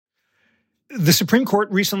The Supreme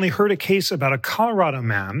Court recently heard a case about a Colorado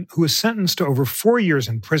man who was sentenced to over 4 years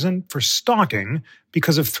in prison for stalking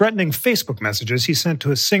because of threatening Facebook messages he sent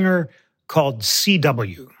to a singer called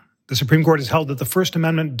CW. The Supreme Court has held that the First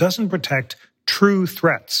Amendment doesn't protect true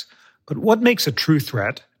threats. But what makes a true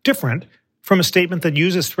threat different from a statement that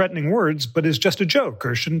uses threatening words but is just a joke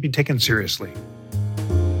or shouldn't be taken seriously?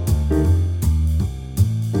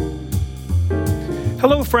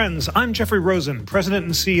 Hello, friends. I'm Jeffrey Rosen, President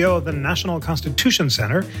and CEO of the National Constitution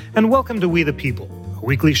Center, and welcome to We the People, a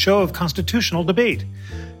weekly show of constitutional debate.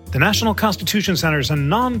 The National Constitution Center is a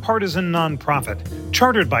nonpartisan nonprofit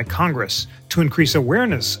chartered by Congress to increase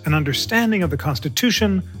awareness and understanding of the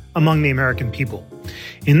Constitution among the American people.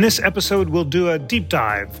 In this episode, we'll do a deep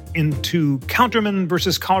dive into Counterman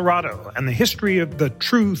versus Colorado and the history of the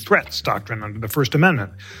true threats doctrine under the First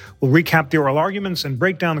Amendment. We'll recap the oral arguments and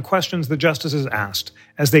break down the questions the justices asked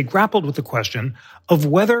as they grappled with the question of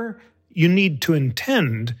whether you need to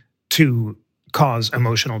intend to cause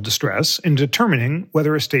emotional distress in determining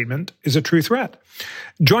whether a statement is a true threat.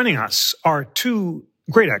 Joining us are two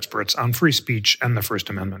great experts on free speech and the First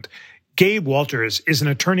Amendment. Gabe Walters is an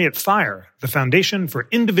attorney at FIRE, the Foundation for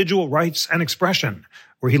Individual Rights and Expression,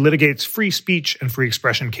 where he litigates free speech and free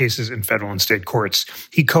expression cases in federal and state courts.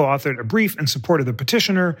 He co-authored a brief in support of the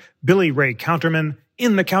petitioner, Billy Ray Counterman,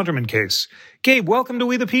 in the Counterman case. Gabe, welcome to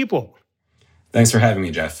We the People. Thanks for having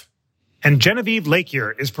me, Jeff. And Genevieve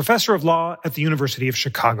Lakier is professor of law at the University of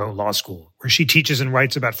Chicago Law School, where she teaches and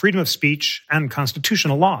writes about freedom of speech and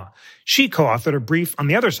constitutional law. She co-authored a brief on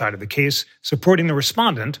the other side of the case, supporting the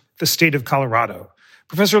respondent, the state of Colorado.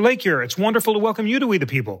 Professor Lakier, it's wonderful to welcome you to We the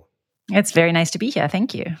People. It's very nice to be here.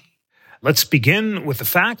 Thank you. Let's begin with the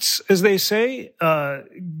facts, as they say.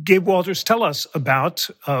 Gabe Walters, tell us about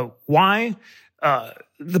why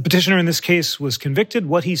the petitioner in this case was convicted,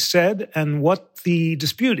 what he said, and what the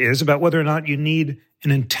dispute is about whether or not you need an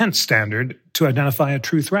intent standard to identify a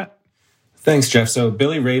true threat. Thanks, Jeff. So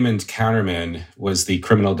Billy Raymond Counterman was the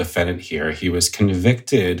criminal defendant here. He was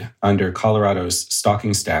convicted under Colorado's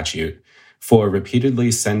stalking statute for repeatedly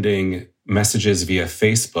sending messages via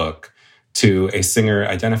Facebook to a singer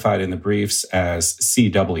identified in the briefs as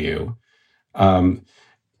CW,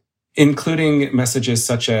 including messages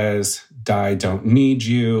such as, "Die, don't need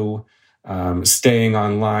you," "Staying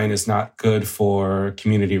online is not good for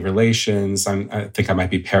community relations." I think I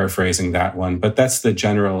might be paraphrasing that one, but that's the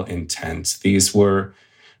general intent. These were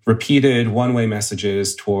repeated one-way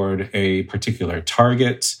messages toward a particular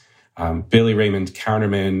target. Billy Raymond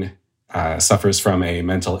Counterman suffers from a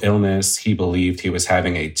mental illness. He believed he was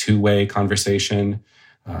having a two-way conversation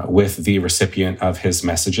with the recipient of his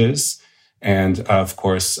messages. And of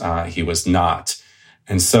course, he was not.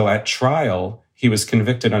 And so at trial, he was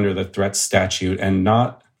convicted under the threat statute and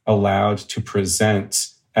not allowed to present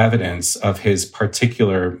evidence of his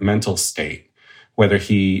particular mental state, whether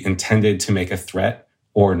he intended to make a threat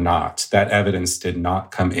or not. That evidence did not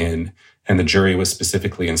come in, and the jury was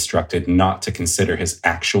specifically instructed not to consider his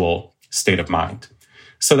actual state of mind.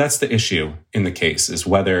 So that's the issue in the case, is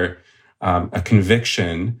whether a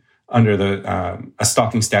conviction under a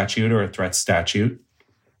stalking statute or a threat statute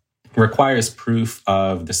requires proof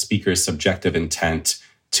of the speaker's subjective intent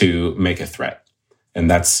to make a threat. And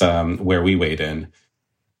that's where we weighed in.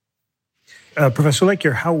 Professor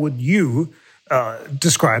Lakier, how would you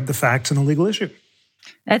describe the facts in a legal issue?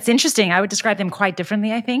 That's interesting. I would describe them quite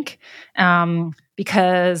differently, I think,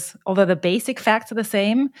 because although the basic facts are the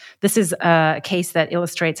same, this is a case that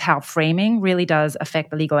illustrates how framing really does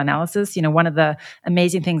affect the legal analysis. You know, one of the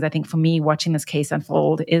amazing things I think for me watching this case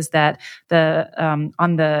unfold is that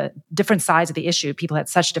on the different sides of the issue, people had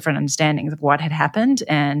such different understandings of what had happened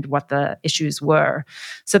and what the issues were.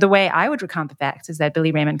 So the way I would recount the facts is that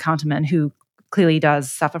Billy Raymond Counterman, who clearly does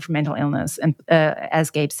suffer from mental illness, and as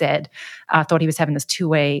Gabe said, thought he was having this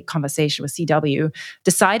two-way conversation with CW,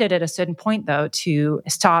 decided at a certain point, though, to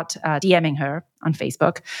start DMing her on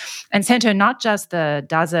Facebook and sent her not just the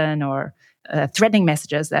dozen or threatening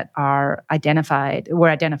messages that were identified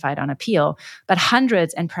on appeal, but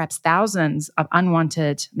hundreds and perhaps thousands of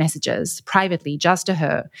unwanted messages privately just to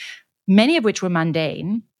her, many of which were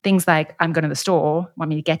mundane. Things like, "I'm going to the store, want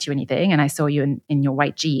me to get you anything? And I saw you in your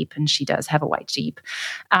white Jeep," and she does have a white Jeep.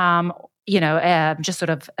 Just sort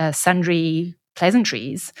of sundry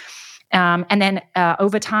pleasantries. And then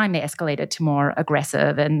over time, they escalated to more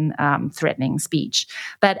aggressive and threatening speech.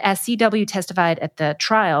 But as CW testified at the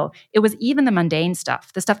trial, it was even the mundane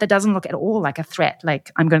stuff, the stuff that doesn't look at all like a threat,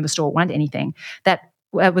 like "I'm going to the store, want anything," that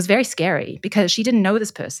was very scary because she didn't know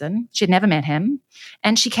this person. She had never met him.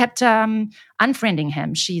 And she kept unfriending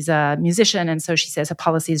him. She's a musician, and so she says her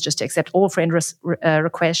policy is just to accept all friend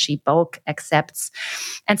requests. She bulk accepts.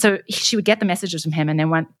 And so she would get the messages from him, and then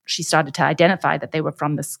when she started to identify that they were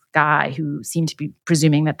from this guy who seemed to be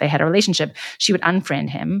presuming that they had a relationship, she would unfriend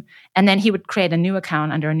him. And then he would create a new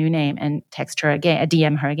account under a new name and text her again,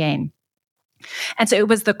 DM her again. And so it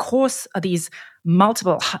was the course of these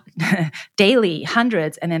multiple daily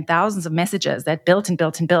hundreds and then thousands of messages that built and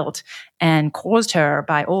built and built and caused her,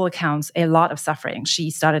 by all accounts, a lot of suffering.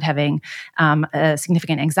 She started having a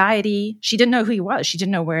significant anxiety. She didn't know who he was. She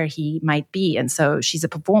didn't know where he might be. And so she's a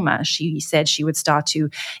performer. She said she would start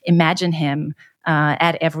to imagine him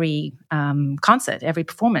at every concert, every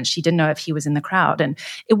performance. She didn't know if he was in the crowd. And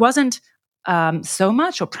it wasn't so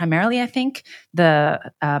much, or primarily, I think,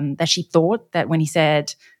 that she thought that when he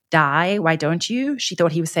said, "Die, why don't you?" she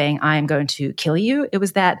thought he was saying, "I am going to kill you." It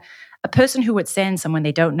was that a person who would send someone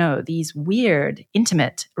they don't know these weird,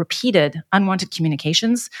 intimate, repeated, unwanted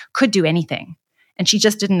communications could do anything. And she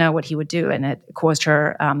just didn't know what he would do, and it caused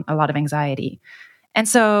her a lot of anxiety. And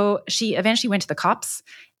so she eventually went to the cops,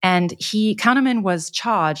 and Counterman was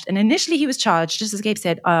charged. And initially he was charged, just as Gabe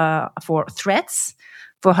said, for threats,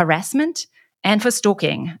 for harassment, and for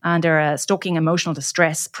stalking under a stalking emotional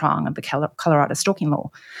distress prong of the Colorado stalking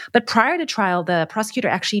law. But prior to trial, the prosecutor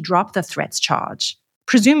actually dropped the threats charge.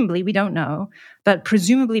 Presumably, we don't know, but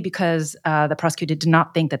presumably because the prosecutor did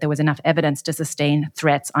not think that there was enough evidence to sustain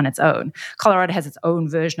threats on its own. Colorado has its own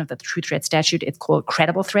version of the true threat statute. It's called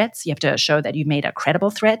credible threats. You have to show that you made a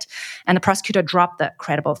credible threat. And the prosecutor dropped the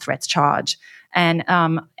credible threats charge. And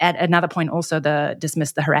at another point also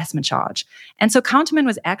dismissed the harassment charge. And so Counterman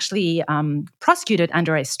was actually prosecuted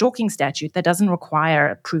under a stalking statute that doesn't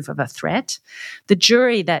require proof of a threat. The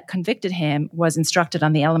jury that convicted him was instructed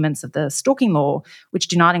on the elements of the stalking law, which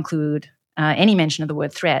do not include any mention of the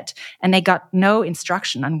word threat, and they got no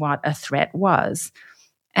instruction on what a threat was.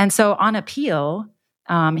 And so on appeal,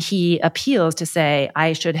 he appeals to say,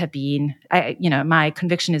 I should have been, my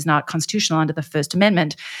conviction is not constitutional under the First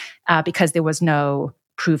Amendment because there was no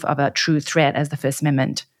proof of a true threat as the First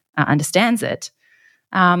Amendment understands it.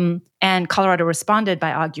 And Colorado responded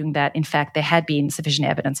by arguing that, in fact, there had been sufficient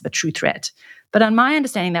evidence of a true threat. But on my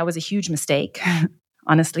understanding, that was a huge mistake,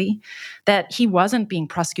 honestly, that he wasn't being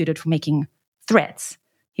prosecuted for making threats.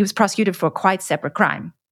 He was prosecuted for a quite separate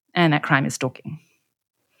crime, and that crime is stalking.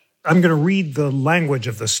 I'm going to read the language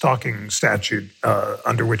of the stalking statute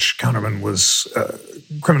under which Counterman was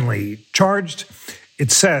criminally charged.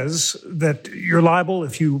 It says that you're liable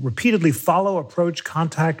if you repeatedly follow, approach,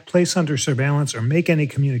 contact, place under surveillance, or make any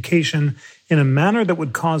communication in a manner that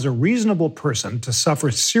would cause a reasonable person to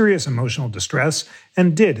suffer serious emotional distress,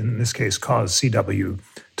 and did, in this case, cause CW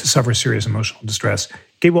to suffer serious emotional distress.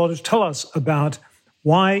 Gabe Walters, tell us about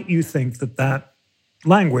why you think that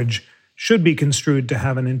language should be construed to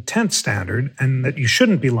have an intent standard, and that you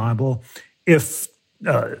shouldn't be liable if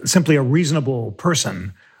simply a reasonable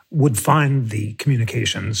person would find the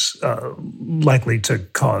communications likely to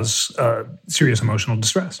cause serious emotional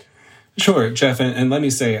distress. Sure, Jeff. And let me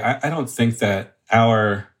say, I don't think that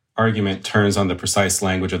our argument turns on the precise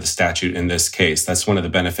language of the statute in this case. That's one of the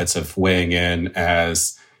benefits of weighing in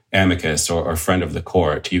as amicus or friend of the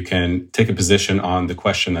court. You can take a position on the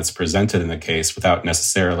question that's presented in the case without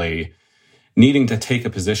necessarily needing to take a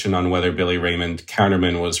position on whether Billy Raymond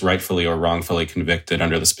Counterman was rightfully or wrongfully convicted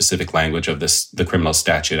under the specific language of the criminal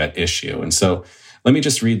statute at issue. And so let me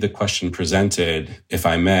just read the question presented, if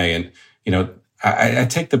I may. And, I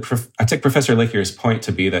take Professor Lakier's point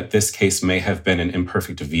to be that this case may have been an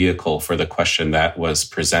imperfect vehicle for the question that was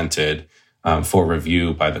presented for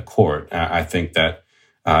review by the court. I think that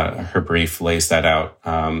her brief lays that out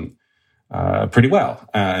pretty well,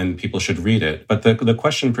 and people should read it. But the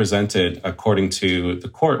question presented, according to the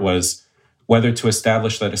court, was whether to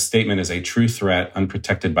establish that a statement is a true threat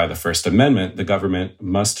unprotected by the First Amendment, the government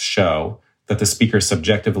must show that the speaker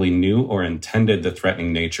subjectively knew or intended the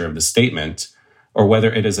threatening nature of the statement, or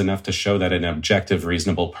whether it is enough to show that an objective,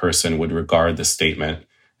 reasonable person would regard the statement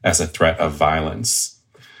as a threat of violence.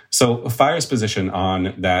 So FIRE's position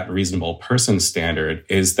on that reasonable person standard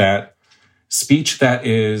is that speech that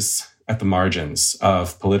is at the margins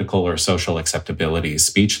of political or social acceptability,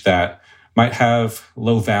 speech that might have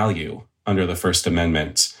low value under the First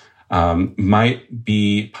Amendment, might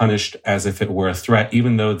be punished as if it were a threat,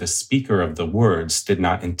 even though the speaker of the words did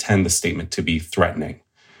not intend the statement to be threatening.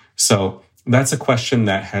 So that's a question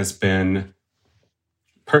that has been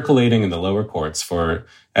percolating in the lower courts for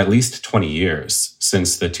at least 20 years,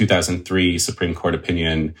 since the 2003 Supreme Court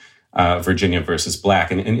opinion Virginia versus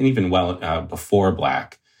Black, and even before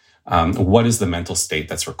Black. What is the mental state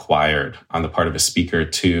that's required on the part of a speaker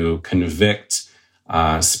to convict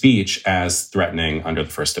speech as threatening under the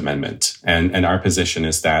First Amendment? And our position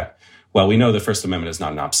is that, well, we know the First Amendment is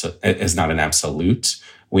not an absolute.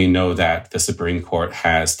 We know that the Supreme Court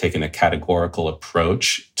has taken a categorical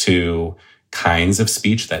approach to kinds of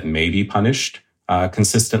speech that may be punished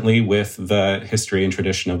consistently with the history and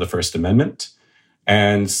tradition of the First Amendment.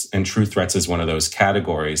 And true threats is one of those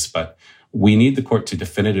categories. But we need the court to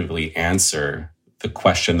definitively answer the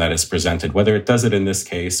question that is presented, whether it does it in this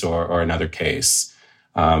case or another case.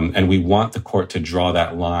 And we want the court to draw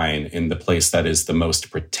that line in the place that is the most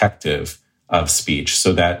protective of speech,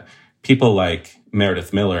 so that people like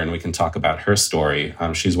Meredith Miller, and we can talk about her story.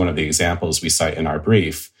 She's one of the examples we cite in our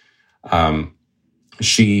brief.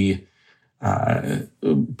 She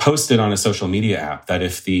posted on a social media app that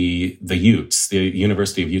if the Utes, the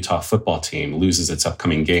University of Utah football team, loses its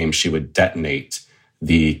upcoming game, she would detonate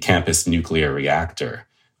the campus nuclear reactor,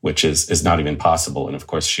 which is not even possible. And of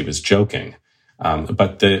course, she was joking.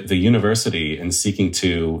 But the university, in seeking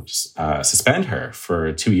to suspend her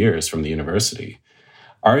for 2 years from the university,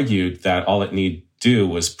 argued that all it need do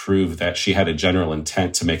was prove that she had a general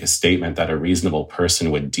intent to make a statement that a reasonable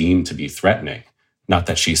person would deem to be threatening, not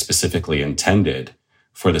that she specifically intended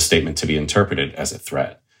for the statement to be interpreted as a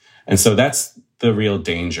threat. And so that's the real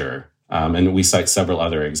danger. And we cite several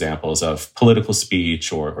other examples of political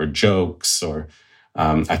speech or jokes, or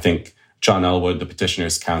I think John Elwood, the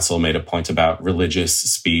petitioner's counsel, made a point about religious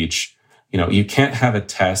speech. You can't have a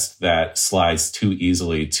test that slides too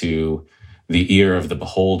easily to the ear of the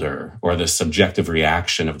beholder or the subjective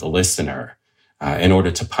reaction of the listener in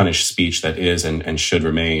order to punish speech that is and should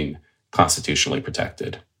remain constitutionally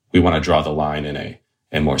protected. We want to draw the line in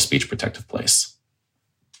a more speech protective place.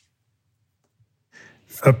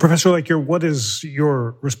 Professor Lakier, what is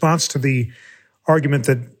your response to the argument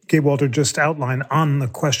that Gabe Walter just outlined on the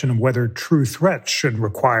question of whether true threats should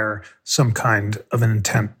require some kind of an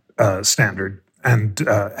intent standard? And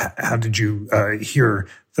how did you hear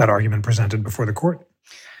that argument presented before the court?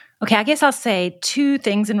 Okay, I guess I'll say two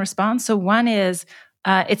things in response. So one is,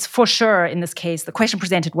 it's for sure in this case, the question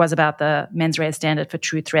presented was about the mens rea standard for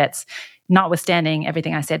true threats, notwithstanding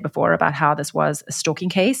everything I said before about how this was a stalking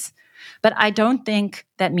case. But I don't think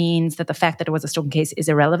that means that the fact that it was a stalking case is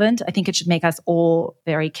irrelevant. I think it should make us all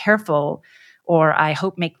very careful, or I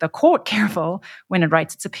hope make the court careful when it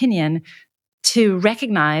writes its opinion, to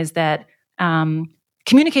recognize that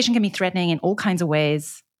communication can be threatening in all kinds of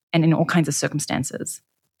ways and in all kinds of circumstances.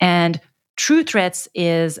 And true threats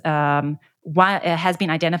is why it has been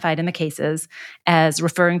identified in the cases as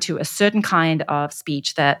referring to a certain kind of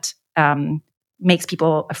speech that makes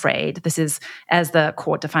people afraid. This is, as the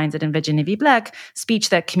court defines it in Virginia v. Black, speech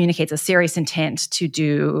that communicates a serious intent to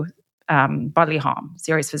do bodily harm,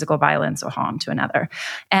 serious physical violence or harm to another.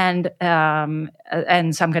 And so I'm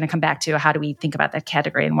going to come back to how do we think about that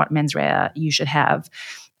category and what mens rea you should have.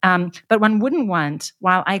 But one wouldn't want,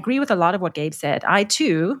 while I agree with a lot of what Gabe said, I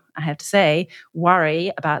too, I have to say,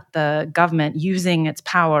 worry about the government using its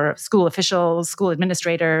power, school officials, school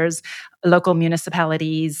administrators, local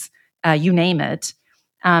municipalities, you name it,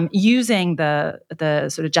 using the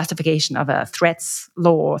sort of justification of a threats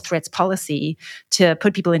law, threats policy to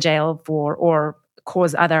put people in jail for or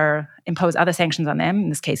impose other sanctions on them, in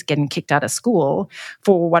this case, getting kicked out of school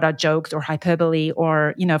for what are jokes or hyperbole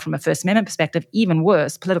or, from a First Amendment perspective, even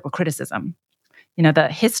worse, political criticism. The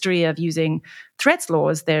history of using threats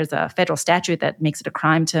laws, there's a federal statute that makes it a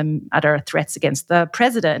crime to utter threats against the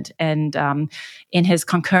president. And in his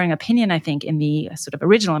concurring opinion, I think, in the sort of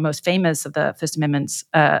original and most famous of the First Amendment's,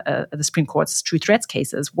 the Supreme Court's true threats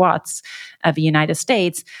cases, Watts of the United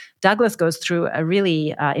States, Douglas goes through a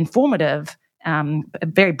really informative, a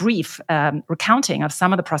very brief recounting of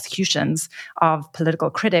some of the prosecutions of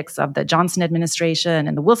political critics of the Johnson administration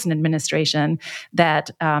and the Wilson administration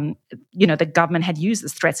that, the government had used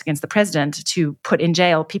as threats against the president to put in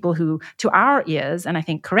jail people who, to our ears, and I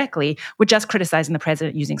think correctly, were just criticizing the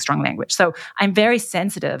president using strong language. So I'm very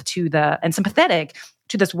sensitive to and sympathetic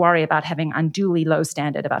to this worry about having unduly low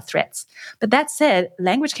standard about threats. But that said,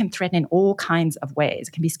 language can threaten in all kinds of ways.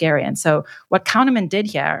 It can be scary. And so what Kauneman did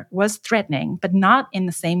here was threatening, but not in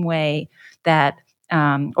the same way that,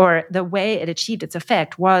 or the way it achieved its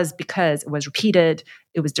effect was because it was repeated,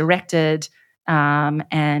 it was directed,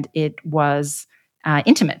 and it was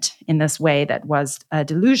intimate in this way that was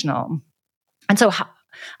delusional. And so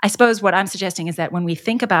I suppose what I'm suggesting is that when we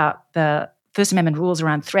think about the First Amendment rules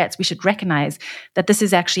around threats, we should recognize that this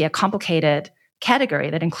is actually a complicated category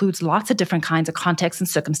that includes lots of different kinds of contexts and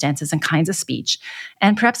circumstances and kinds of speech.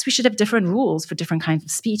 And perhaps we should have different rules for different kinds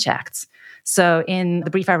of speech acts. So in the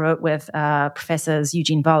brief I wrote with Professors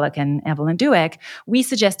Eugene Volokh and Evelyn Douek, we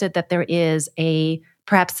suggested that there is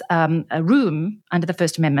perhaps a room under the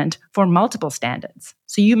First Amendment for multiple standards.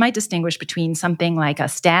 So you might distinguish between something like a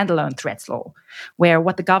standalone threats law, where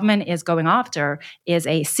what the government is going after is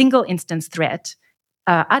a single instance threat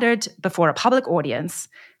uttered before a public audience,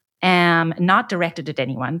 not directed at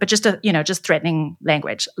anyone, but just threatening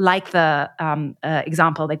language, like the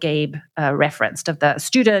example that Gabe referenced of the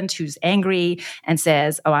student who's angry and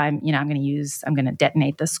says, "Oh, I'm going to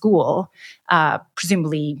detonate the school,"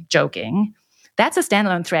 presumably joking. That's a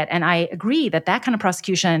standalone threat, and I agree that kind of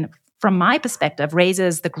prosecution, from my perspective,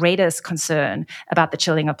 raises the greatest concern about the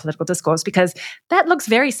chilling of political discourse, because that looks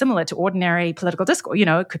very similar to ordinary political discourse.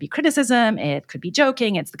 It could be criticism, it could be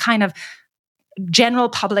joking. It's the kind of general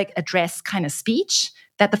public address kind of speech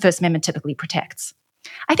that the First Amendment typically protects.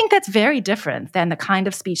 I think that's very different than the kind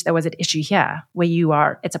of speech that was at issue here,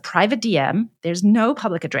 where it's a private DM, there's no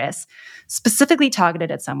public address, specifically targeted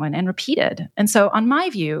at someone and repeated. And so, on my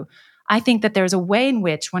view, I think that there's a way in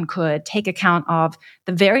which one could take account of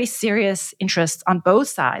the very serious interests on both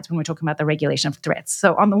sides when we're talking about the regulation of threats.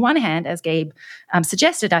 So on the one hand, as Gabe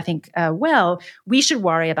suggested, I think, we should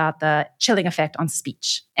worry about the chilling effect on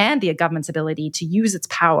speech and the government's ability to use its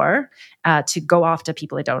power to go after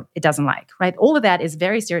people it doesn't like, right? All of that is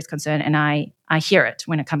very serious concern, and I hear it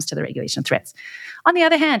when it comes to the regulation of threats. On the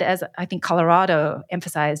other hand, as I think Colorado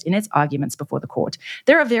emphasized in its arguments before the court,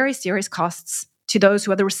 there are very serious costs to those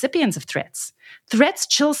who are the recipients of threats. Threats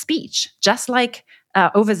chill speech, just like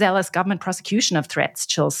overzealous government prosecution of threats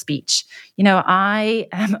chills speech. I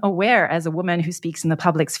am aware, as a woman who speaks in the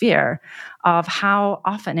public sphere, of how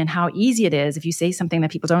often and how easy it is, if you say something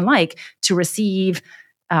that people don't like, to receive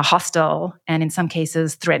hostile and, in some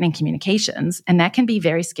cases, threatening communications. And that can be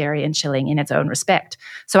very scary and chilling in its own respect.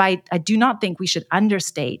 So I do not think we should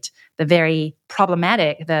understate the very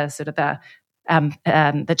problematic, the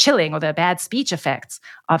chilling or the bad speech effects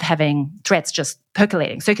of having threats just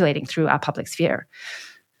circulating through our public sphere.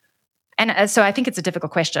 And so I think it's a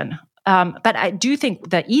difficult question. But I do think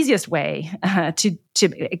the easiest way to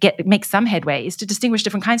make some headway is to distinguish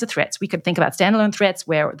different kinds of threats. We could think about standalone threats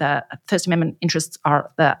where the First Amendment interests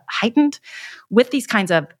are the heightened, with these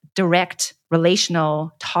kinds of direct,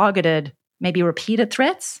 relational, targeted, maybe repeated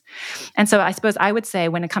threats. And so I suppose I would say,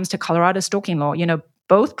 when it comes to Colorado stalking law,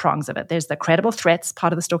 both prongs of it. There's the credible threats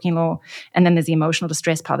part of the stalking law, and then there's the emotional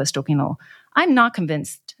distress part of the stalking law. I'm not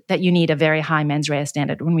convinced that you need a very high mens rea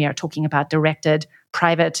standard when we are talking about directed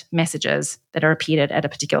private messages that are repeated at a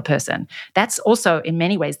particular person. That's also, in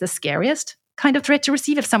many ways, the scariest kind of threat to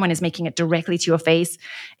receive. If someone is making it directly to your face,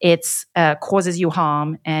 it causes you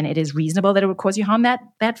harm, and it is reasonable that it would cause you harm.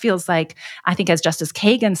 That feels like, I think, as Justice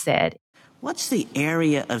Kagan said, what's the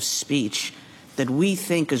area of speech that we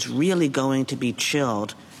think is really going to be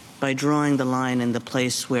chilled by drawing the line in the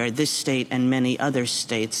place where this state and many other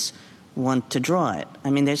states want to draw it?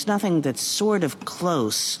 I mean, there's nothing that's sort of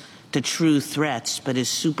close to true threats but is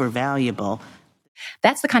super valuable.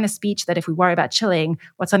 That's the kind of speech that, if we worry about chilling,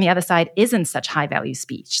 what's on the other side isn't such high-value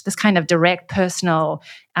speech. This kind of direct, personal,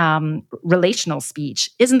 relational speech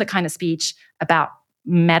isn't the kind of speech about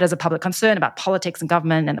matters of public concern, about politics and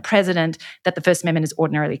government and the president, that the First Amendment is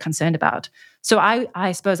ordinarily concerned about. So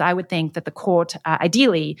I suppose I would think that the court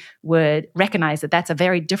ideally would recognize that that's a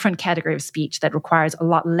very different category of speech that requires a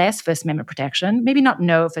lot less First Amendment protection, maybe not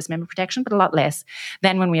no First Amendment protection, but a lot less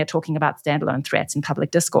than when we are talking about standalone threats in public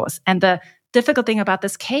discourse. And the difficult thing about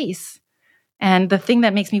this case, and the thing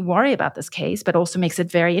that makes me worry about this case, but also makes it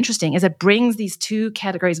very interesting, is it brings these two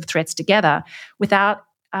categories of threats together without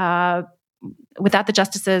the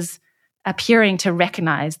justices appearing to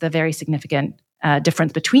recognize the very significant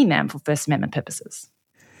difference between them for First Amendment purposes.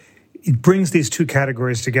 It brings these two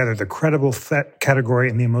categories together, the credible threat category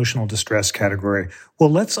and the emotional distress category. Well,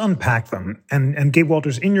 let's unpack them. And Gabe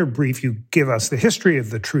Walters, in your brief, you give us the history of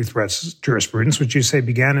the true threats jurisprudence, which you say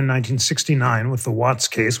began in 1969 with the Watts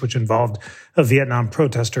case, which involved a Vietnam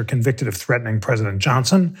protester convicted of threatening President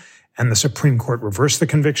Johnson, and the Supreme Court reversed the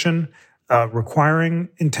conviction, requiring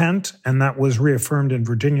intent, and that was reaffirmed in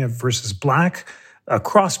Virginia versus Black, a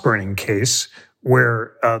cross-burning case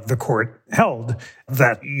where the court held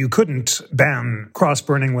that you couldn't ban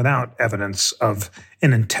cross-burning without evidence of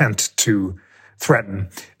an intent to threaten.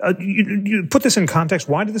 You put this in context.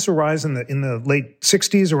 Why did this arise in the late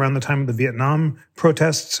 60s, around the time of the Vietnam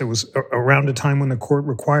protests? It was around a time when the court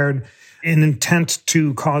required an intent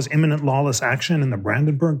to cause imminent lawless action in the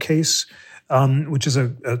Brandenburg case, which is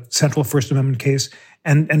a central First Amendment case.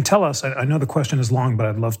 And tell us, I know the question is long, but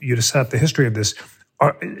I'd love you to set up the history of this.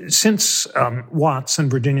 Since Watts and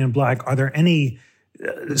Virginia and Black, are there any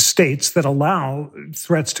states that allow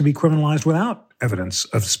threats to be criminalized without evidence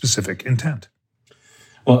of specific intent?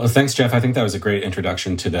 Well, thanks, Jeff. I think that was a great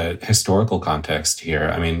introduction to the historical context here.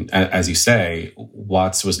 I mean, as you say,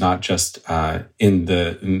 Watts was not just in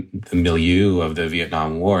the milieu of the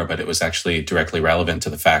Vietnam War, but it was actually directly relevant to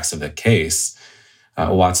the facts of the case.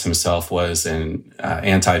 Watts himself was an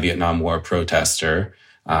anti-Vietnam War protester.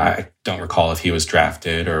 I don't recall if he was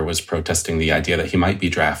drafted or was protesting the idea that he might be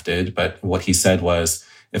drafted, but what he said was,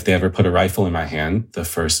 if they ever put a rifle in my hand, the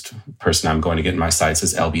first person I'm going to get in my sights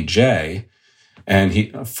is LBJ.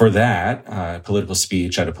 And for that political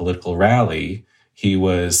speech at a political rally, he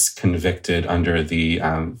was convicted under the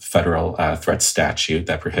federal threat statute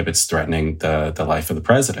that prohibits threatening the life of the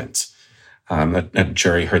president. A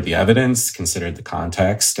jury heard the evidence, considered the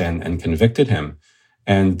context, and convicted him.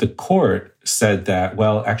 And the court said that,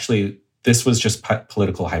 well, actually, this was just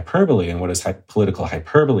political hyperbole, and what is political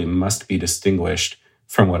hyperbole must be distinguished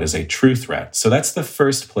from what is a true threat. So that's the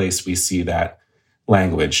first place we see that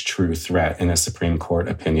language, true threat, in a Supreme Court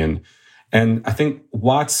opinion. And I think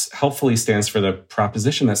Watts helpfully stands for the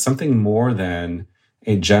proposition that something more than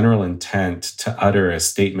a general intent to utter a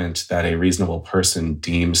statement that a reasonable person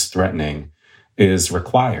deems threatening is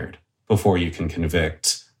required before you can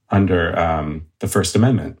convict under the First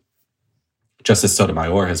Amendment. Justice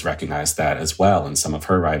Sotomayor has recognized that as well in some of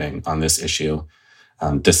her writing on this issue,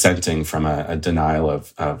 dissenting from a denial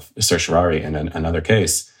of certiorari in another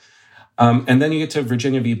case. And then you get to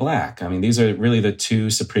Virginia v. Black. I mean, these are really the two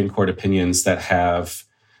Supreme Court opinions that have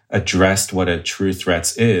addressed what a true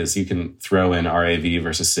threat is. You can throw in RAV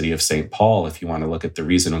versus City of St. Paul if you want to look at the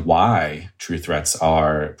reason why true threats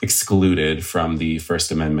are excluded from the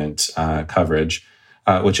First Amendment coverage,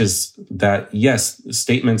 which is that, yes,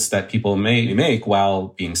 statements that people may make while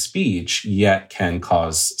being speech yet can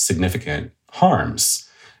cause significant harms,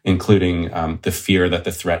 including the fear that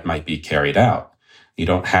the threat might be carried out. You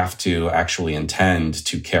don't have to actually intend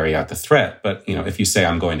to carry out the threat. But, if you say,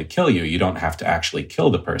 I'm going to kill you, you don't have to actually kill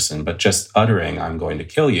the person. But just uttering, I'm going to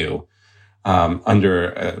kill you, under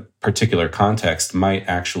a particular context might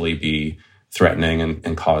actually be threatening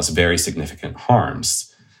and cause very significant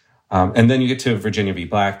harms. And then you get to Virginia v.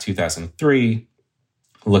 Black, 2003,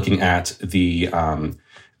 looking at the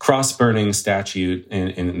cross-burning statute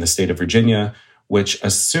in the state of Virginia, which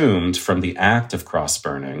assumed from the act of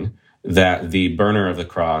cross-burning that the burner of the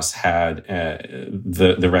cross had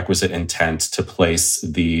the requisite intent to place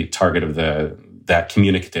the target of that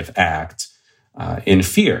communicative act in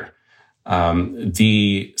fear.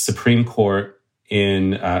 The Supreme Court,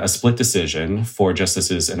 in a split decision, 4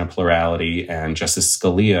 justices in a plurality and Justice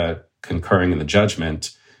Scalia concurring in the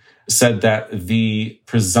judgment, said that the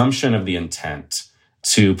presumption of the intent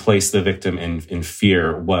to place the victim in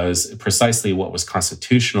fear was precisely what was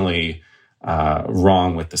constitutionally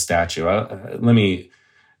wrong with the statute. Let me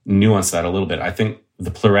nuance that a little bit. I think the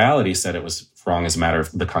plurality said it was wrong as a matter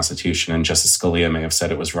of the Constitution, and Justice Scalia may have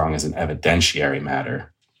said it was wrong as an evidentiary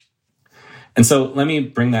matter. And so let me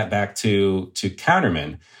bring that back to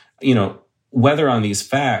Counterman. Whether on these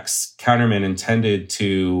facts Counterman intended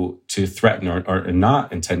to threaten or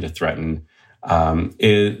not intend to threaten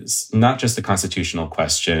is not just a constitutional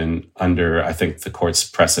question under, I think, the court's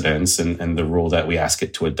precedents and the rule that we ask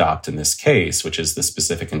it to adopt in this case, which is the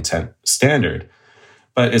specific intent standard,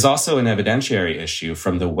 but is also an evidentiary issue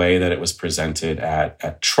from the way that it was presented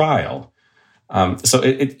at trial. So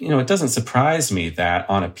it doesn't surprise me that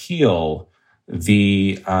on appeal,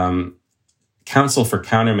 the counsel for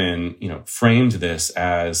Counterman, framed this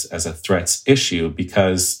as a threats issue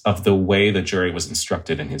because of the way the jury was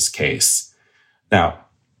instructed in his case. Now,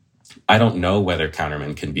 I don't know whether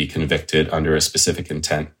Counterman can be convicted under a specific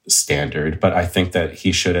intent standard, but I think that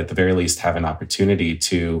he should at the very least have an opportunity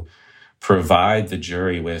to provide the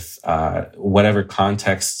jury with whatever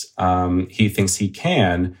context he thinks he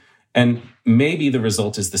can, and maybe the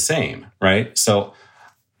result is the same, right? So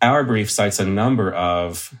our brief cites a number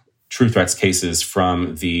of true threats cases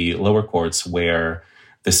from the lower courts where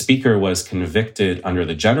the speaker was convicted under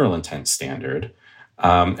the general intent standard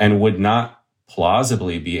and would not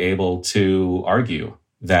plausibly be able to argue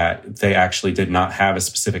that they actually did not have a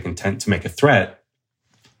specific intent to make a threat,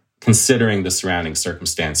 considering the surrounding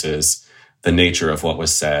circumstances, the nature of what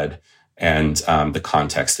was said, and the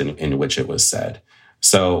context in which it was said.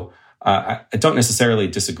 So I don't necessarily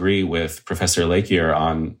disagree with Professor Lakier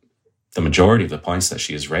on the majority of the points that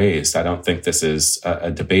she has raised. I don't think this is a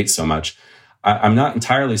debate so much. I'm not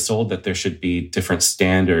entirely sold that there should be different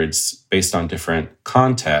standards based on different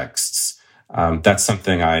contexts. That's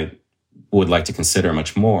something I would like to consider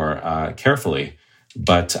much more carefully.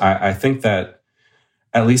 But I think that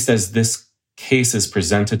at least as this case is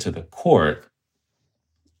presented to the court,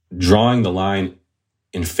 drawing the line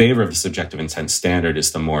in favor of the subjective intent standard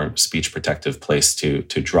is the more speech protective place to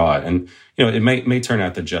draw it. And it may turn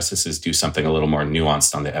out that justices do something a little more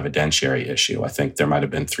nuanced on the evidentiary issue. I think there might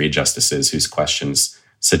have been 3 justices whose questions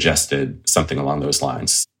suggested something along those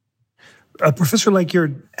lines. Professor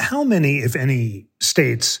Lakyard, how many, if any,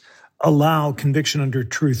 states allow conviction under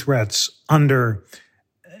true threats under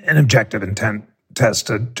an objective intent test?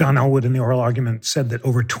 John Elwood in the oral argument said that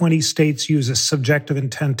over 20 states use a subjective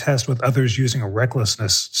intent test, with others using a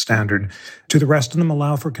recklessness standard. Do the rest of them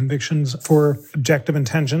allow for convictions for objective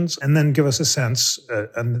intentions? And then give us a sense,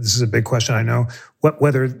 and this is a big question, I know,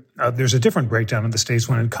 whether there's a different breakdown of the states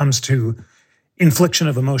when it comes to infliction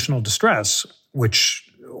of emotional distress, which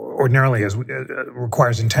ordinarily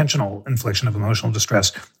requires intentional infliction of emotional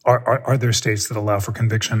distress. Are there states that allow for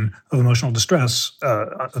conviction of emotional distress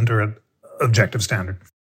under an objective standard?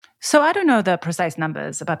 So I don't know the precise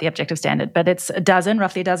numbers about the objective standard, but it's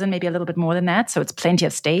roughly a dozen, maybe a little bit more than that. So it's plenty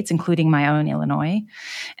of states, including my own Illinois.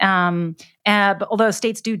 But although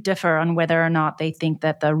states do differ on whether or not they think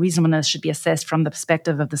that the reasonableness should be assessed from the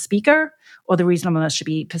perspective of the speaker, or the reasonableness should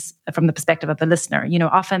be from the perspective of the listener.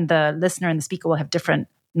 Often the listener and the speaker will have different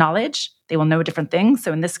knowledge. They will know different things.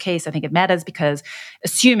 So in this case, I think it matters because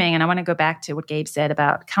assuming, and I want to go back to what Gabe said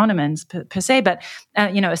about Kauneman's per se, but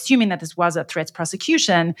assuming that this was a threats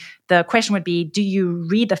prosecution, the question would be, do you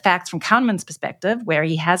read the facts from Kauneman's perspective, where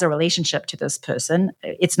he has a relationship to this person?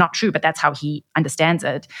 It's not true, but that's how he understands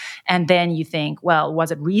it. And then you think, well,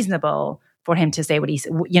 was it reasonable for him to say what he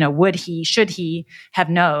said? Should he have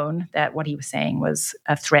known that what he was saying was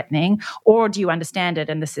threatening? Or do you understand it,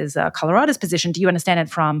 and this is Colorado's position, do you understand it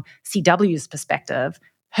from CW's perspective?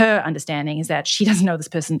 Her understanding is that she doesn't know this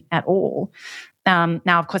person at all. Now,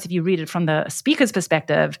 of course, if you read it from the speaker's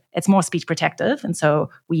perspective, it's more speech protective. And so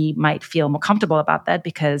we might feel more comfortable about that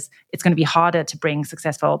because it's going to be harder to bring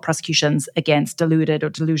successful prosecutions against deluded or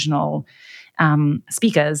delusional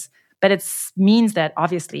speakers. But it means that,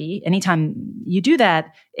 obviously, anytime you do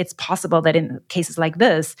that, it's possible that in cases like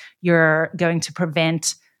this, you're going to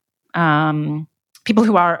prevent people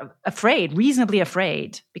who are afraid, reasonably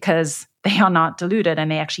afraid, because they are not deluded and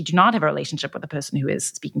they actually do not have a relationship with the person who is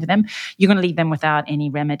speaking to them. You're going to leave them without any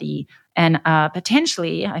remedy and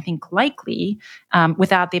potentially, I think likely,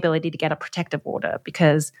 without the ability to get a protective order,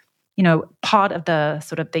 because part of the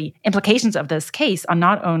sort of the implications of this case are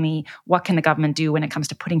not only what can the government do when it comes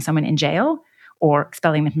to putting someone in jail or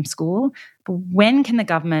expelling them from school, but when can the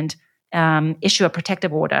government issue a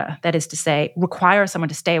protective order, that is to say, require someone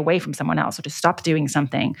to stay away from someone else or to stop doing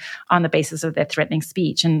something on the basis of their threatening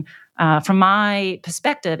speech. And from my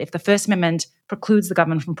perspective, if the First Amendment precludes the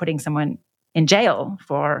government from putting someone in jail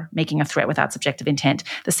for making a threat without subjective intent,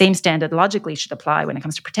 the same standard logically should apply when it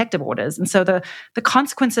comes to protective orders. And so the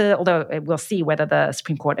consequences, although we'll see whether the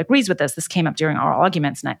Supreme Court agrees with this came up during our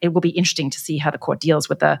arguments, and it will be interesting to see how the court deals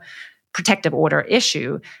with the protective order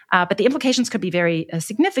issue. But the implications could be very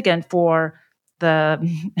significant for the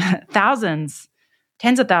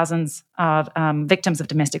tens of thousands of victims of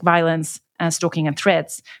domestic violence, stalking and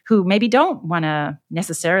threats, who maybe don't want to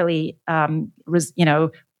necessarily,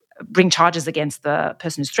 bring charges against the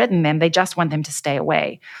person who's threatened them. They just want them to stay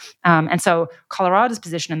away. And so Colorado's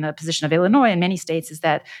position and the position of Illinois and many states is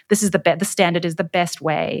that this is the standard is the best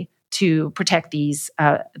way to protect these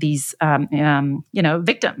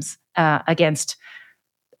victims against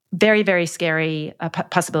very, very scary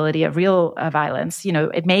possibility of real violence.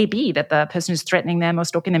 It may be that the person who's threatening them or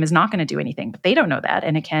stalking them is not going to do anything, but they don't know that,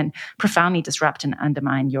 and it can profoundly disrupt and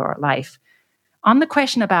undermine your life. On the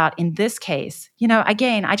question about, in this case,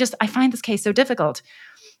 again, I find this case so difficult.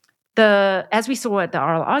 As we saw at the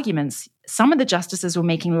oral arguments, some of the justices were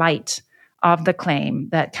making light of the claim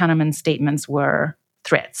that Kauneman's statements were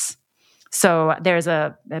threats. So there's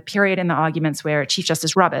a period in the arguments where Chief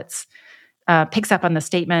Justice Roberts picks up on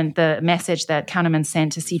the message that Kauneman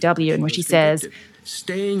sent to CW, in which he says,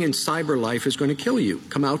 "Staying in cyber life is going to kill you.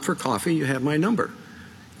 Come out for coffee. You have my number."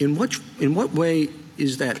 In what way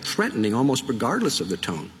is that threatening, almost regardless of the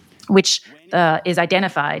tone? Which is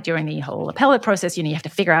identified during the whole appellate process. You have to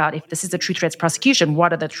figure out if this is a true threats prosecution,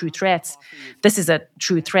 what are the true threats? This is a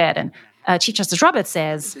true threat. And Chief Justice Roberts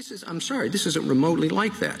says, this isn't remotely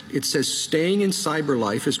like that. It says staying in cyber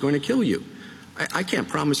life is going to kill you. I can't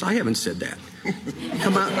promise I haven't said that.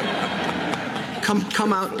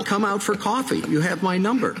 Come out for coffee. You have my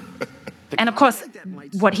number. And of course,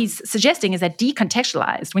 what he's suggesting is that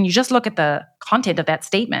decontextualized, when you just look at the content of that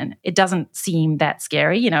statement, it doesn't seem that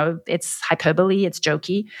scary. It's hyperbole, it's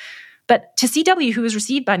jokey. But to CW, who has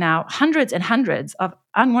received by now hundreds and hundreds of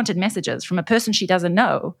unwanted messages from a person she doesn't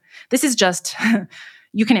know, this is just,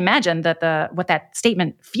 you can imagine that what that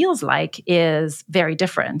statement feels like is very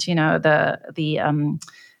different. The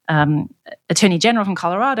Attorney General from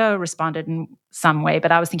Colorado responded in some way,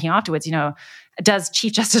 but I was thinking afterwards, does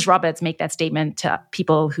Chief Justice Roberts make that statement to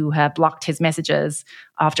people who have blocked his messages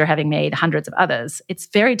after having made hundreds of others? It's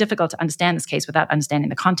very difficult to understand this case without understanding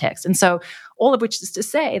the context. And so all of which is to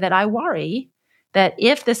say that I worry that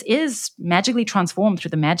if this is magically transformed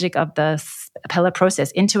through the magic of the appellate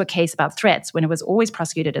process into a case about threats, when it was always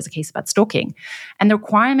prosecuted as a case about stalking, and the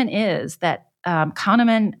requirement is that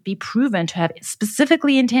Kahneman be proven to have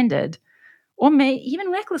specifically intended, or may even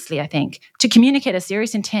recklessly, I think, to communicate a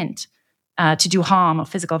serious intent to do harm or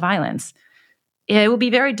physical violence, it will be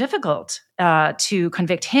very difficult to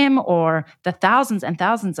convict him or the thousands and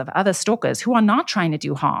thousands of other stalkers who are not trying to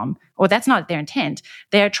do harm, or that's not their intent.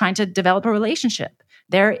 They're trying to develop a relationship.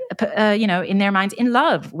 They're, in their minds, in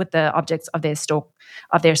love with the objects of their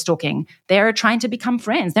stalking. They're trying to become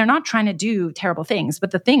friends. They're not trying to do terrible things.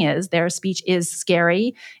 But the thing is, their speech is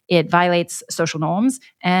scary. It violates social norms.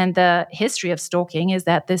 And the history of stalking is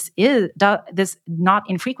that this not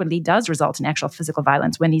infrequently does result in actual physical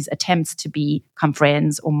violence when these attempts to become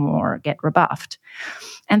friends or more get rebuffed.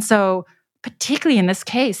 And so, particularly in this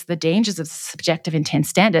case, the dangers of subjective intent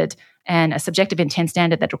standard and a subjective intent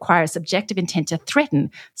standard that requires subjective intent to threaten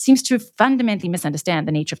seems to fundamentally misunderstand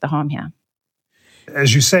the nature of the harm here.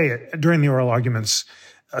 As you say, during the oral arguments,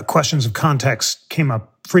 questions of context came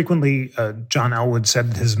up frequently. John Elwood said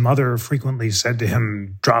that his mother frequently said to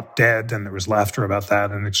him, "Drop dead," and there was laughter about that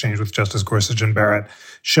in exchange with Justice Gorsuch and Barrett,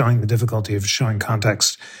 showing the difficulty of showing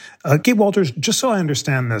context. Gabe Walters, just so I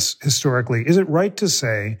understand this historically, is it right to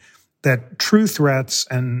say that true threats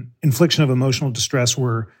and infliction of emotional distress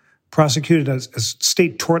were prosecuted as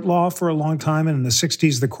state tort law for a long time, and in the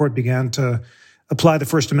 60s, the court began to apply the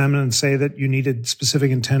First Amendment and say that you needed specific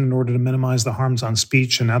intent in order to minimize the harms on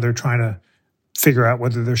speech, and now they're trying to figure out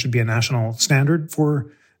whether there should be a national standard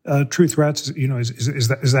for true threats? Is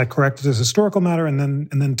that correct as a historical matter? And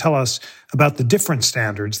then tell us about the different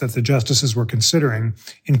standards that the justices were considering,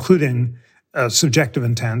 including subjective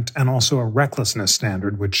intent and also a recklessness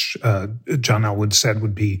standard, which John Elwood said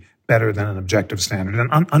would be better than an objective standard.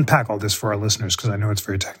 And unpack all this for our listeners, because I know it's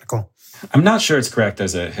very technical. I'm not sure it's correct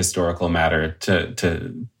as a historical matter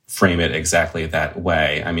to frame it exactly that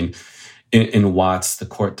way. I mean, in Watts, the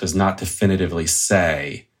court does not definitively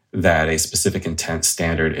say that a specific intent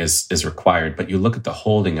standard is required, but you look at the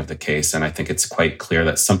holding of the case, and I think it's quite clear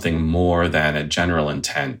that something more than a general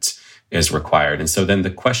intent is required. And so then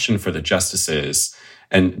the question for the justices,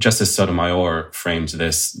 and Justice Sotomayor frames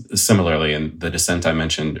this similarly in the dissent I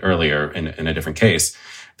mentioned earlier in a different case.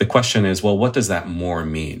 The question is, well, what does that more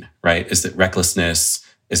mean, right? Is it recklessness?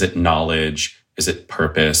 Is it knowledge? Is it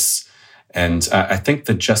purpose? And I think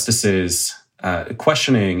the justices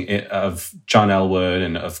questioning of John Elwood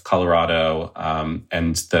and of Colorado,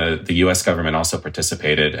 and the U.S. government also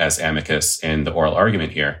participated as amicus in the oral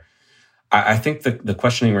argument here. I think the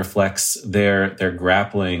questioning reflects their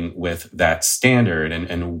grappling with that standard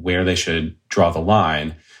and where they should draw the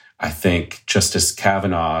line. I think Justice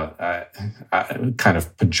Kavanaugh, kind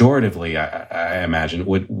of pejoratively, I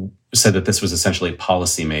imagine, said that this was essentially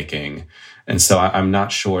policymaking. And so I'm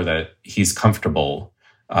not sure that he's comfortable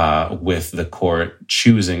with the court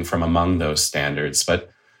choosing from among those standards. But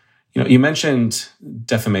you mentioned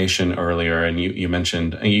defamation earlier, and you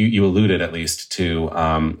mentioned, you alluded at least to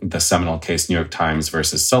the seminal case, New York Times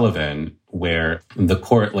versus Sullivan, where the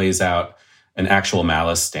court lays out an actual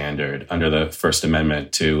malice standard under the First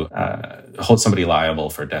Amendment to hold somebody liable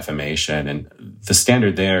for defamation. And the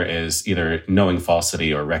standard there is either knowing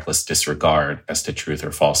falsity or reckless disregard as to truth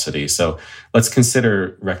or falsity. So let's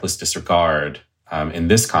consider reckless disregard in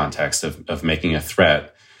this context of making a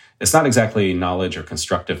threat. It's not exactly knowledge or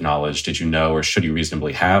constructive knowledge. Did you know or should you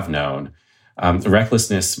reasonably have known?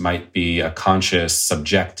 Recklessness might be a conscious,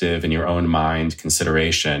 subjective, in your own mind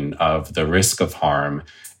consideration of the risk of harm,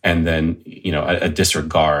 and then a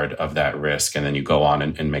disregard of that risk, and then you go on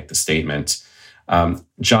and make the statement.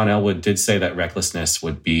 John Elwood did say that recklessness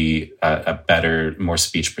would be a better, more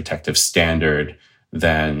speech protective standard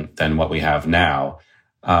than what we have now.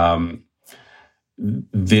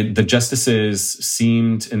 The justices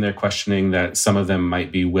seemed in their questioning that some of them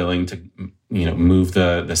might be willing to, move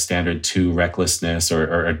the standard to recklessness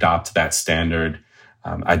or adopt that standard.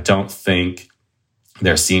 I don't think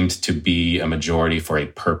There seemed to be a majority for a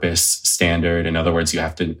purpose standard. In other words, you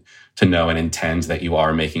have to know and intend that you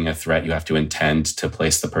are making a threat. You have to intend to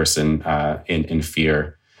place the person in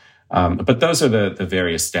fear. But those are the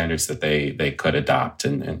various standards that they could adopt.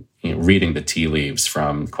 And reading the tea leaves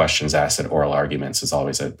from questions asked at oral arguments is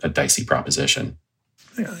always a dicey proposition.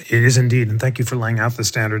 It is indeed, and thank you for laying out the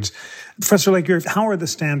standards. Professor Lakier, how are the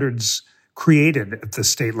standards created at the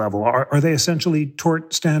state level? Are they essentially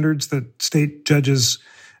tort standards that state judges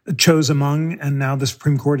chose among, and now the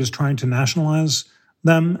Supreme Court is trying to nationalize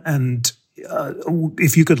them? And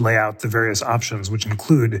if you could lay out the various options, which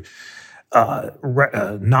include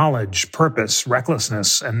knowledge, purpose,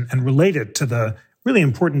 recklessness, and related to the really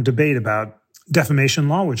important debate about defamation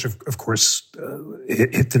law, which of course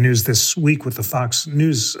hit the news this week with the Fox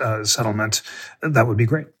News settlement, that would be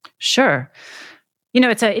great. Sure.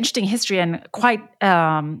 It's an interesting history, and quite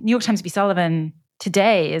New York Times v. Sullivan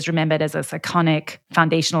today is remembered as this iconic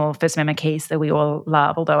foundational First Amendment case that we all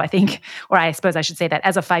love, although I think, or I suppose I should say that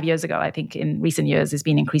as of 5 years ago, I think in recent years there's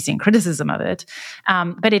been increasing criticism of it.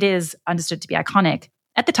 But it is understood to be iconic.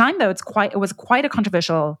 At the time, though, it was quite a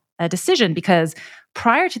controversial decision, because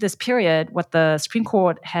prior to this period, what the Supreme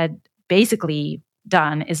Court had basically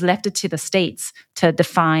done is left it to the states to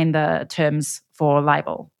define the terms for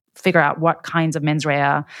libel, figure out what kinds of mens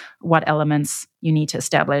rea, what elements you need to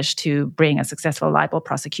establish to bring a successful libel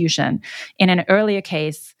prosecution. In an earlier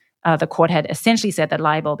case, the court had essentially said that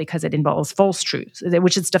libel, because it involves false truths,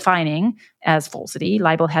 which it's defining as falsity.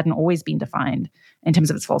 Libel hadn't always been defined in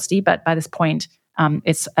terms of its falsity, but by this point,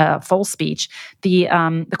 it's false speech. The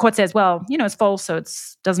court says, well, it's false, so it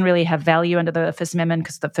doesn't really have value under the First Amendment,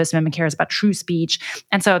 because the First Amendment cares about true speech.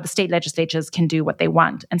 And so the state legislatures can do what they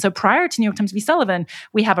want. And so prior to New York Times v. Sullivan,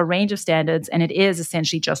 we have a range of standards, and it is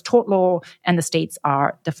essentially just tort law, and the states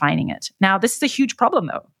are defining it. Now, this is a huge problem,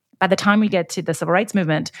 though. By the time we get to the civil rights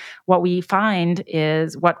movement, what we find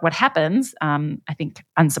is what happens, I think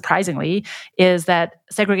unsurprisingly, is that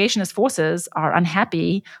segregationist forces are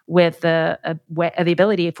unhappy with the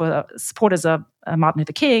ability for supporters of Martin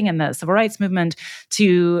Luther King and the civil rights movement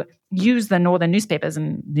to use the northern newspapers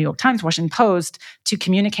and New York Times, Washington Post to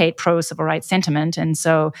communicate pro-civil rights sentiment. And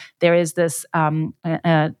so there is this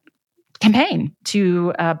campaign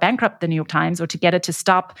to bankrupt the New York Times, or to get it to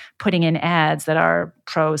stop putting in ads that are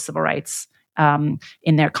pro-civil rights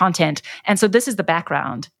in their content. And so this is the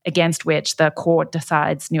background against which the court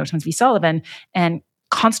decides New York Times v. Sullivan and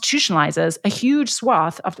constitutionalizes a huge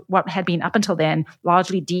swath of what had been up until then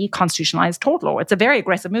largely deconstitutionalized tort law. It's a very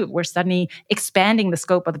aggressive move. We're suddenly expanding the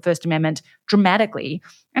scope of the First Amendment dramatically.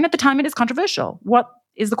 And at the time, it is controversial. What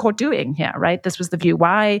is the court doing here, right? This was the view.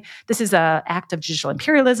 Why? This is an act of judicial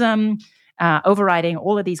imperialism, overriding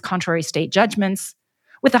all of these contrary state judgments.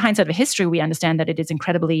 With the hindsight of history, we understand that it is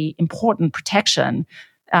incredibly important protection,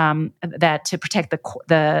 that to protect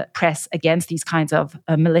the press against these kinds of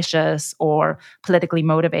malicious or politically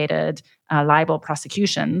motivated libel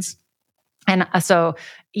prosecutions. And so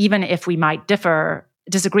even if we might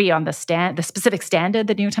disagree on the specific standard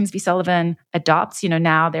that New York Times v. Sullivan adopts,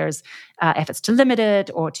 now there's efforts to limit it,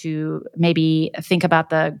 or to maybe think about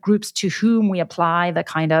the groups to whom we apply the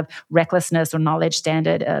kind of recklessness or knowledge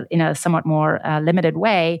standard in a somewhat more limited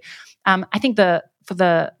way. I think for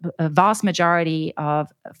the vast majority of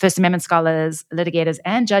First Amendment scholars, litigators,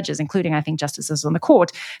 and judges, including, I think, justices on the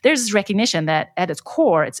court, there's this recognition that at its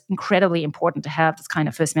core, it's incredibly important to have this kind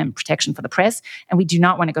of First Amendment protection for the press, and we do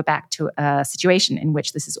not want to go back to a situation in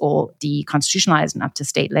which this is all deconstitutionalized and up to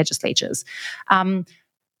state legislatures.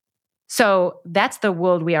 So that's the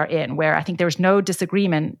world we are in, where I think there's no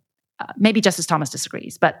disagreement. Maybe Justice Thomas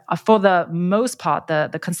disagrees, but for the most part,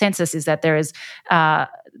 the consensus is that there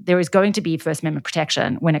is going to be First Amendment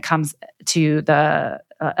protection when it comes to the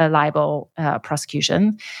libel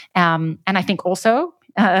prosecution, and I think also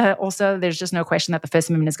there's just no question that the First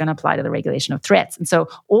Amendment is going to apply to the regulation of threats, and so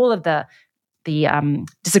all of the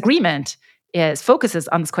disagreement focuses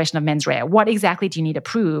on this question of mens rea. What exactly do you need to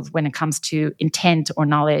prove when it comes to intent or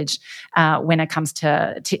knowledge, when it comes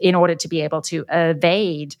to in order to be able to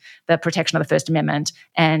evade the protection of the First Amendment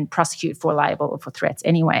and prosecute for libel or for threats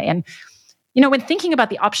anyway? And, when thinking about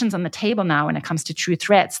the options on the table now when it comes to true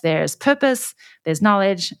threats, there's purpose, there's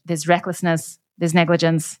knowledge, there's recklessness, there's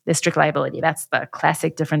negligence, there's strict liability. That's the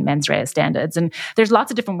classic different mens rea standards. And there's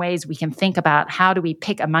lots of different ways we can think about how do we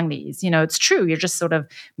pick among these. It's true, you're just sort of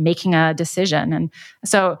making a decision. And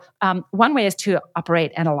so one way is to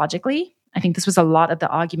operate analogically. I think this was a lot of the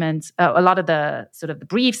arguments, a lot of the sort of the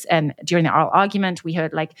briefs, and during the oral argument, we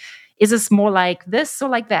heard is this more like this or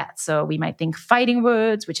like that? So we might think fighting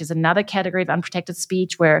words, which is another category of unprotected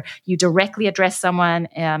speech where you directly address someone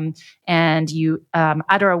and you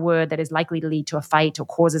utter a word that is likely to lead to a fight or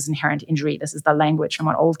causes inherent injury. This is the language from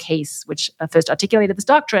an old case which first articulated this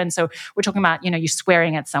doctrine. So we're talking about, you're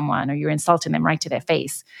swearing at someone or you're insulting them right to their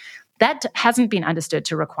face. That hasn't been understood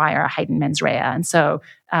to require a heightened mens rea. And so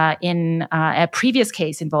in a previous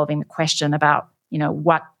case involving the question about,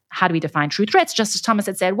 how do we define true threats? Justice Thomas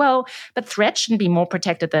had said, well, but threats shouldn't be more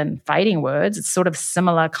protected than fighting words. It's sort of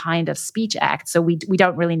similar kind of speech act. So we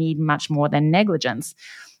don't really need much more than negligence.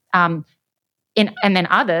 And then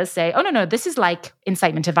others say, oh, no, this is like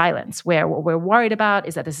incitement to violence, where what we're worried about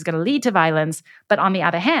is that this is going to lead to violence. But on the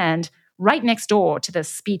other hand, right next door to the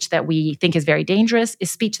speech that we think is very dangerous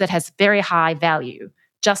is speech that has very high value.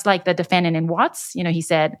 Just like the defendant in Watts, he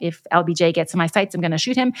said, if LBJ gets in my sights, I'm going to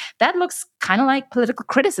shoot him. That looks kind of like political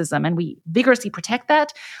criticism, and we vigorously protect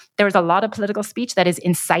that. There is a lot of political speech that is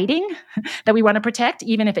inciting that we want to protect,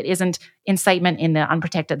 even if it isn't incitement in the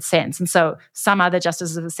unprotected sense. And so some other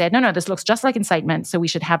justices have said, no, this looks just like incitement, so we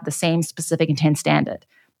should have the same specific intent standard.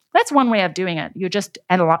 That's one way of doing it. You're just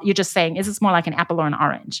saying, is this more like an apple or an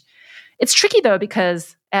orange? It's tricky, though,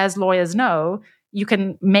 because as lawyers know, you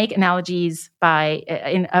can make analogies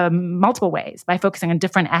in multiple ways by focusing on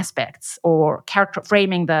different aspects or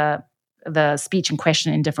framing the speech in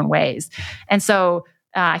question in different ways. And so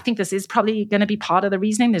I think this is probably going to be part of the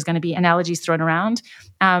reasoning. There's going to be analogies thrown around.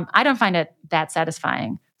 I don't find it that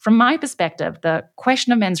satisfying. From my perspective, the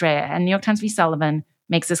question of mens rea, and New York Times v. Sullivan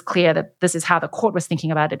makes this clear that this is how the court was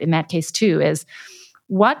thinking about it in that case too, is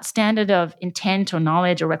what standard of intent or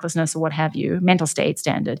knowledge or recklessness or what have you, mental state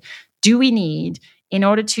standard, do we need in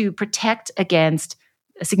order to protect against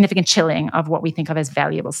a significant chilling of what we think of as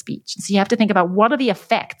valuable speech? So you have to think about what are the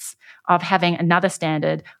effects of having another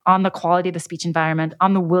standard on the quality of the speech environment,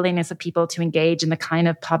 on the willingness of people to engage in the kind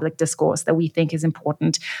of public discourse that we think is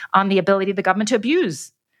important, on the ability of the government to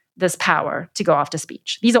abuse this power to go after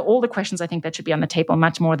speech. These are all the questions I think that should be on the table,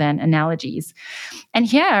 much more than analogies. And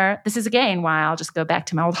here, this is again why I'll just go back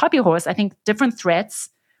to my old hobby horse. I think different threats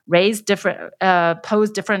pose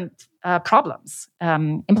different problems,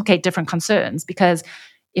 implicate different concerns, because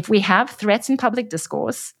if we have threats in public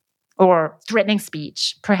discourse or threatening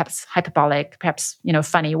speech, perhaps hyperbolic, perhaps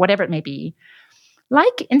funny, whatever it may be,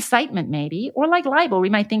 like incitement maybe, or like libel, we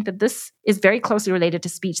might think that this is very closely related to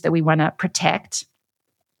speech that we want to protect.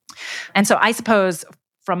 And so I suppose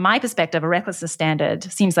from my perspective, a recklessness standard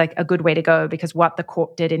seems like a good way to go, because what the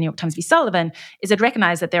court did in New York Times v. Sullivan is it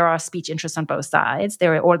recognized that there are speech interests on both sides,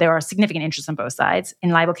 there are significant interests on both sides.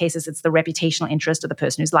 In libel cases, it's the reputational interest of the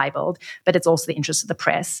person who's libeled, but it's also the interest of the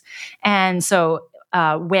press. And so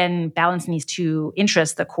when balancing these two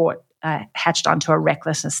interests, the court hatched onto a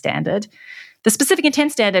recklessness standard. The specific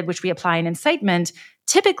intent standard, which we apply in incitement,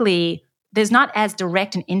 typically there's not as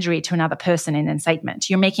direct an injury to another person in incitement.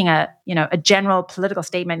 You're making a general political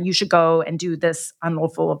statement. You should go and do this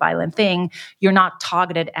unlawful or violent thing. You're not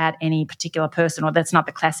targeted at any particular person, or that's not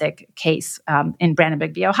the classic case. In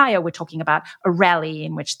Brandenburg v. Ohio, we're talking about a rally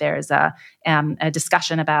in which there's a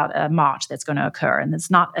discussion about a march that's going to occur, and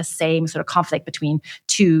there's not a same sort of conflict between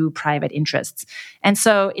two private interests. And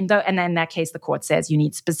so, in that case, the court says you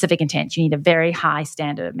need specific intent. You need a very high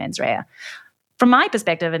standard of mens rea. From my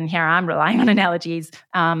perspective, and here I'm relying on analogies,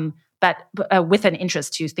 but with an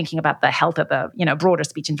interest to thinking about the health of the broader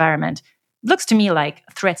speech environment, looks to me like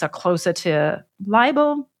threats are closer to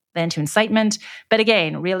libel than to incitement. But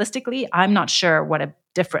again, realistically, I'm not sure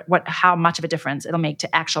how much of a difference it'll make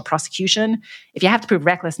to actual prosecution. If you have to prove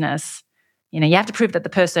recklessness, you have to prove that the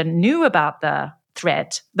person knew about the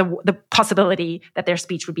threat, the possibility that their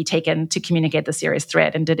speech would be taken to communicate the serious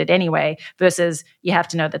threat and did it anyway, versus you have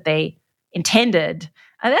to know that they intended.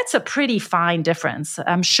 That's a pretty fine difference.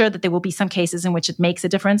 I'm sure that there will be some cases in which it makes a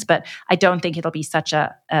difference, but I don't think it'll be such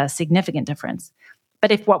a significant difference.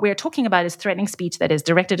 But if what we're talking about is threatening speech that is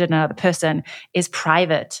directed at another person, is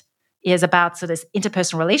private, is about this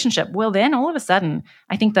interpersonal relationship, well, then all of a sudden,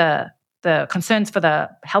 I think the concerns for the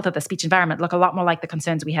health of the speech environment look a lot more like the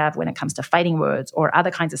concerns we have when it comes to fighting words or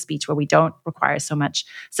other kinds of speech where we don't require such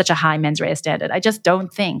a high mens rea standard. I just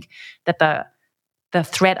don't think that the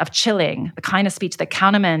threat of chilling, the kind of speech that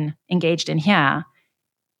Kauneman engaged in here,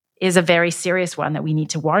 is a very serious one that we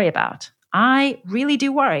need to worry about. I really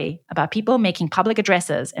do worry about people making public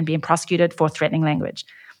addresses and being prosecuted for threatening language.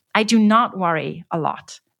 I do not worry a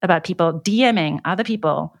lot about people DMing other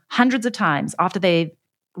people hundreds of times after they've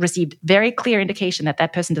received very clear indication that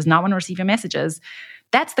that person does not want to receive your messages.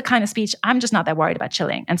 That's the kind of speech I'm just not that worried about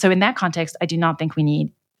chilling. And so in that context, I do not think we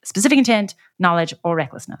need specific intent, knowledge, or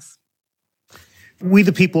recklessness. We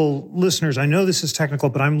the People listeners, I know this is technical,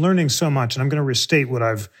 but I'm learning so much, and I'm going to restate what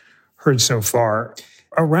I've heard so far.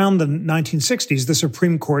 Around the 1960s, the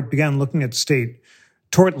Supreme Court began looking at state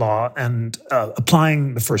tort law and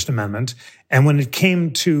applying the First Amendment. And when it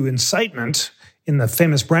came to incitement, in the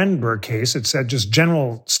famous Brandenburg case, it said just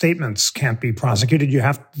general statements can't be prosecuted.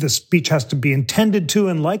 The speech has to be intended to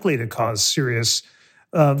and likely to cause serious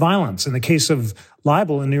violence. In the case of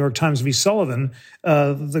libel in New York Times v. Sullivan,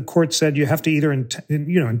 the court said you have to either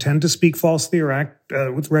intend to speak falsely or act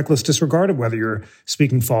with reckless disregard of whether you're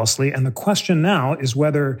speaking falsely. And the question now is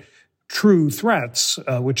whether true threats,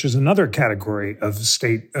 which is another category of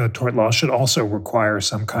state tort law, should also require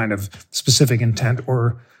some kind of specific intent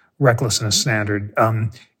or recklessness standard.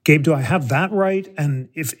 Gabe, do I have that right? And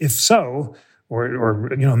if so, or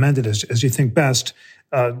amend it as you think best,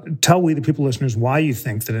 tell We the People listeners why you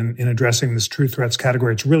think that in addressing this true threats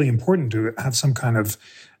category, it's really important to have some kind of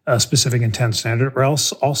specific intent standard, or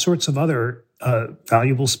else all sorts of other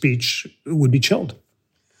valuable speech would be chilled.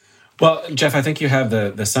 Well, Jeff, I think you have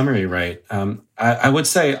the summary right. I would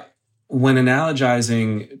say when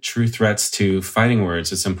analogizing true threats to fighting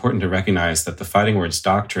words, it's important to recognize that the fighting words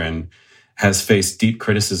doctrine has faced deep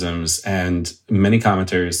criticisms, and many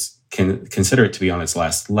commenters can consider it to be on its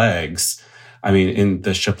last legs. I mean, in the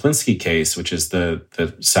Chaplinsky case, which is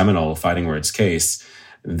the seminal fighting words case,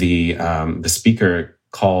 the speaker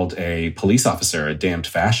called a police officer a damned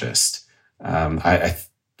fascist.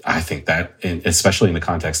 I think that, especially in the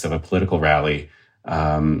context of a political rally,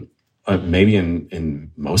 maybe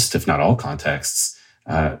in most, if not all contexts,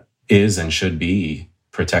 is and should be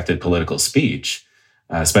protected political speech,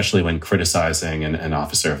 especially when criticizing an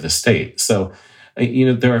officer of the state. So,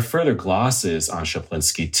 there are further glosses on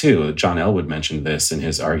Chaplinsky, too. John Elwood mentioned this in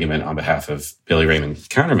his argument on behalf of Billy Raymond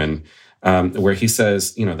Counterman, where he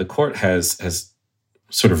says, the court has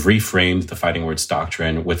sort of reframed the fighting words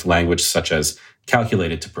doctrine with language such as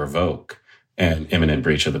calculated to provoke an imminent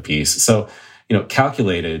breach of the peace. So,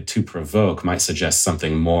 calculated to provoke might suggest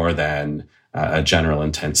something more than a general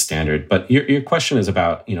intent standard. But your question is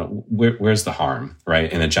about, where's the harm,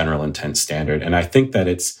 right, in a general intent standard? And I think that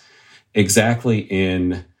it's exactly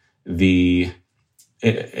in the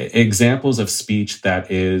examples of speech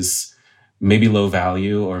that is maybe low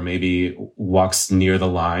value or maybe walks near the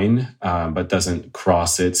line, but doesn't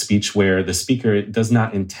cross it. Speech where the speaker does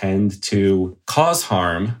not intend to cause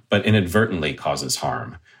harm, but inadvertently causes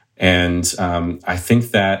harm. And I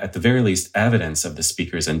think that at the very least, evidence of the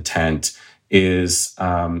speaker's intent is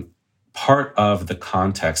part of the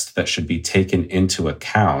context that should be taken into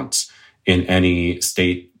account in any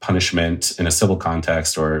state punishment in a civil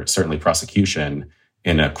context, or certainly prosecution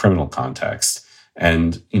in a criminal context.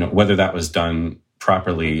 And, whether that was done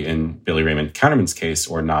properly in Billy Raymond Counterman's case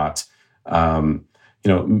or not,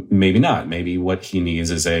 maybe not. Maybe what he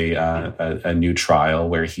needs is a new trial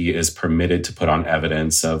where he is permitted to put on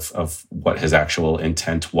evidence of what his actual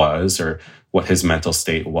intent was or what his mental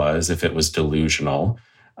state was, if it was delusional.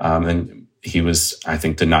 And he was, I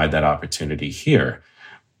think, denied that opportunity here.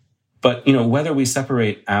 But, whether we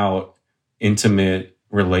separate out intimate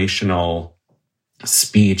relational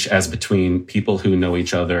speech as between people who know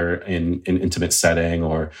each other in an intimate setting,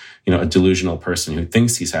 or, a delusional person who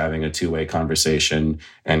thinks he's having a two-way conversation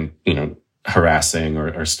and, harassing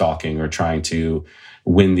or stalking or trying to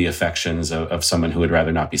win the affections of someone who would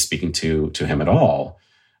rather not be speaking to him at all.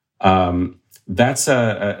 That's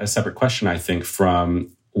a separate question, I think,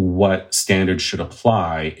 from what standards should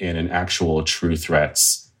apply in an actual true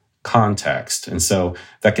threats context. And so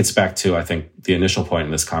that gets back to, I think, the initial point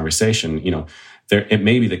in this conversation. It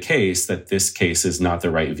may be the case that this case is not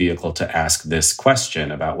the right vehicle to ask this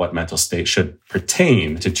question about what mental state should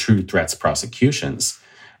pertain to true threats prosecutions.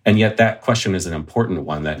 And yet that question is an important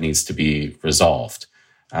one that needs to be resolved.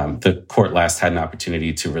 The court last had an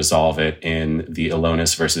opportunity to resolve it in the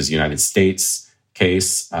Alonis versus United States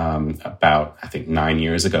case about, I think, 9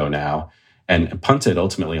 years ago now, and punted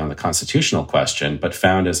ultimately on the constitutional question, but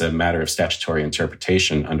found as a matter of statutory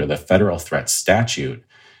interpretation under the federal threats statute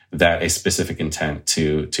that a specific intent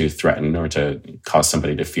to threaten or to cause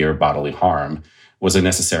somebody to fear bodily harm was a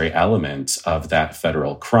necessary element of that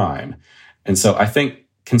federal crime. And so I think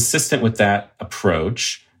consistent with that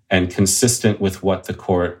approach and consistent with what the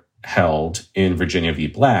court held in Virginia v.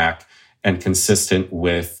 Black and consistent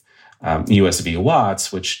with U.S. v.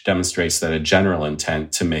 Watts, which demonstrates that a general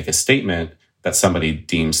intent to make a statement that somebody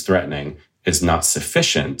deems threatening is not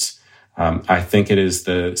sufficient. I think it is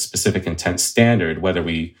the specific intent standard, whether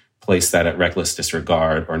we place that at reckless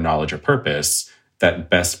disregard or knowledge or purpose,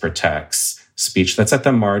 that best protects speech that's at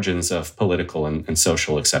the margins of political and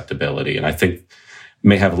social acceptability. And I think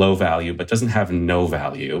may have low value, but doesn't have no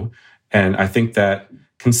value. And I think that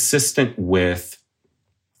consistent with,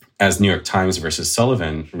 as New York Times versus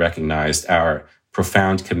Sullivan recognized, our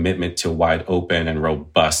profound commitment to wide open and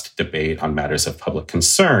robust debate on matters of public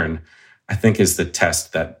concern, I think is the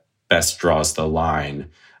test that best draws the line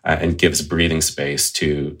and gives breathing space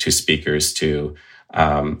to speakers to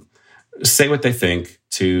say what they think,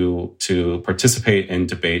 to participate in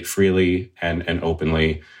debate freely and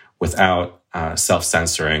openly without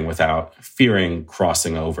self-censoring, without fearing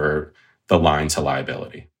crossing over the line to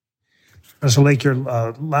liability. Professor Lake, your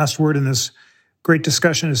last word in this great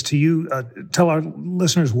discussion is to you. Tell our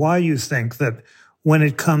listeners why you think that when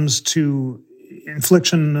it comes to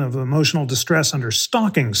infliction of emotional distress under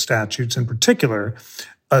stalking statutes in particular,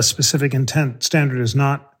 a specific intent standard is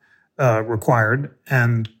not required,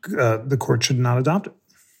 and the court should not adopt it.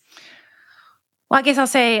 Well, I guess I'll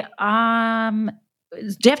say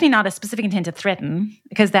it's definitely not a specific intent to threaten,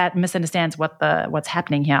 because that misunderstands what's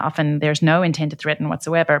happening here. Often there's no intent to threaten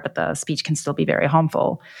whatsoever, but the speech can still be very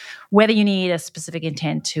harmful. Whether you need a specific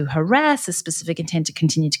intent to harass, a specific intent to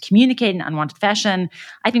continue to communicate in an unwanted fashion,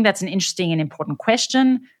 I think that's an interesting and important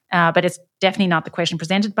question. But it's definitely not the question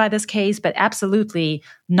presented by this case, but absolutely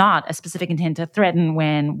not a specific intent to threaten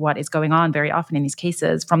when what is going on very often in these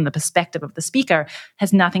cases from the perspective of the speaker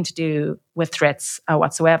has nothing to do with threats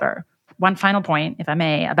whatsoever. One final point, if I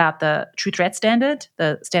may, about the true threat standard,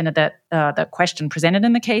 the standard that the question presented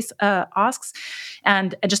in the case asks.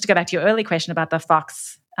 And just to go back to your early question about the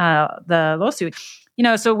Fox, the lawsuit,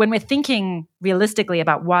 so when we're thinking realistically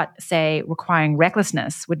about what, say, requiring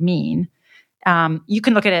recklessness would mean, you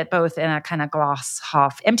can look at it both in a kind of glass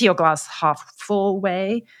half empty or glass half full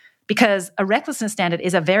way, because a recklessness standard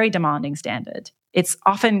is a very demanding standard. It's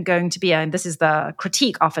often going to be, and this is the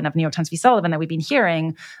critique often of New York Times v. Sullivan that we've been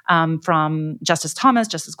hearing from Justice Thomas,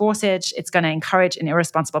 Justice Gorsuch, it's going to encourage an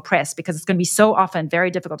irresponsible press because it's going to be so often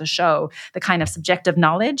very difficult to show the kind of subjective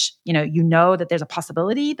knowledge, you know that there's a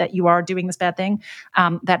possibility that you are doing this bad thing,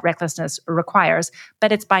 that recklessness requires.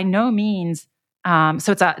 But it's by no means,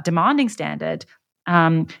 so it's a demanding standard,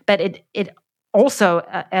 but it also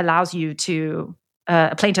allows you to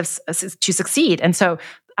plaintiffs to succeed. And so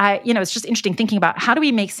it's just interesting thinking about how do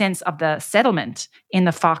we make sense of the settlement in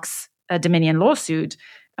the Fox Dominion lawsuit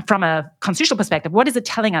from a constitutional perspective. What is it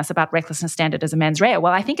telling us about recklessness standard as a mens rea?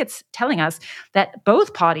 Well, I think it's telling us that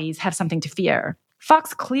both parties have something to fear.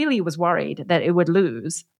 Fox clearly was worried that it would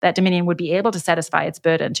lose, that Dominion would be able to satisfy its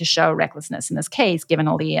burden to show recklessness in this case, given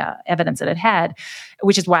all the evidence that it had,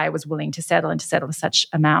 which is why it was willing to settle and to settle such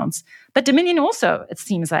amounts. But Dominion also, it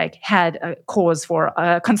seems like, had a cause for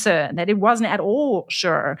concern, that it wasn't at all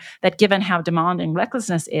sure that given how demanding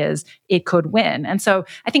recklessness is, it could win. And so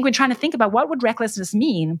I think when trying to think about what would recklessness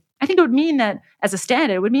mean, I think it would mean that as a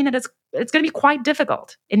standard, it would mean that it's going to be quite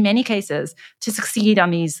difficult in many cases to succeed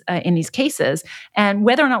on these in these cases. And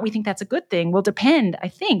whether or not we think that's a good thing will depend, I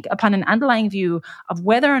think, upon an underlying view of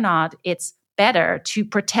whether or not it's better to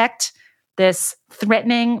protect this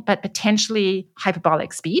threatening but potentially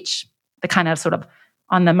hyperbolic speech, the kind of sort of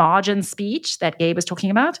on the margin speech that Gabe was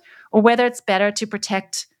talking about, or whether it's better to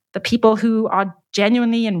protect the people who are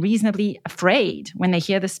genuinely and reasonably afraid when they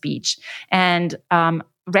hear the speech. And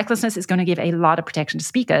recklessness is going to give a lot of protection to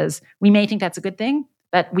speakers. We may think that's a good thing,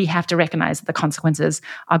 but we have to recognize that the consequences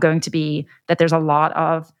are going to be that there's a lot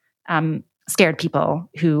of scared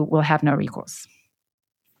people who will have no recourse.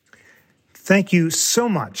 Thank you so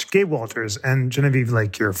much, Gabe Walters and Genevieve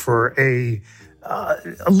Lakier, for a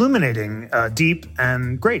illuminating, deep,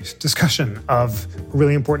 and great discussion of a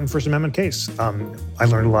really important First Amendment case. I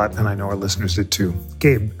learned a lot, and I know our listeners did too.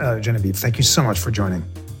 Gabe, Genevieve, thank you so much for joining.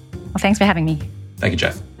 Well, thanks for having me. Thank you,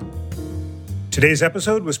 Jeff. Today's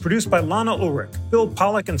episode was produced by Lana Ulrich, Bill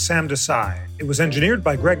Pollack, and Sam Desai. It was engineered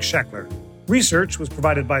by Greg Scheckler. Research was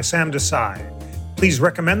provided by Sam Desai. Please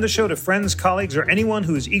recommend the show to friends, colleagues, or anyone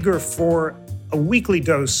who is eager for a weekly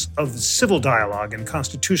dose of civil dialogue and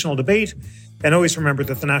constitutional debate. And always remember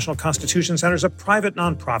that the National Constitution Center is a private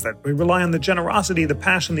nonprofit. We rely on the generosity, the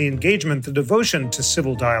passion, the engagement, the devotion to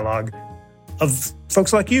civil dialogue of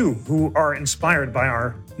folks like you who are inspired by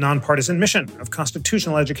our nonpartisan mission of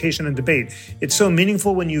constitutional education and debate. It's so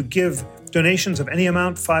meaningful when you give donations of any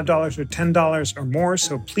amount, $5 or $10 or more.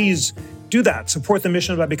 So please do that. Support the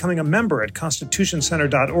mission by becoming a member at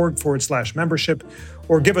constitutioncenter.org/membership,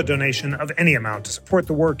 or give a donation of any amount to support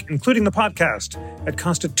the work, including the podcast, at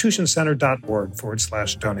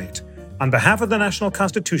constitutioncenter.org/donate. On behalf of the National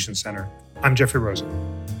Constitution Center, I'm Jeffrey Rosen.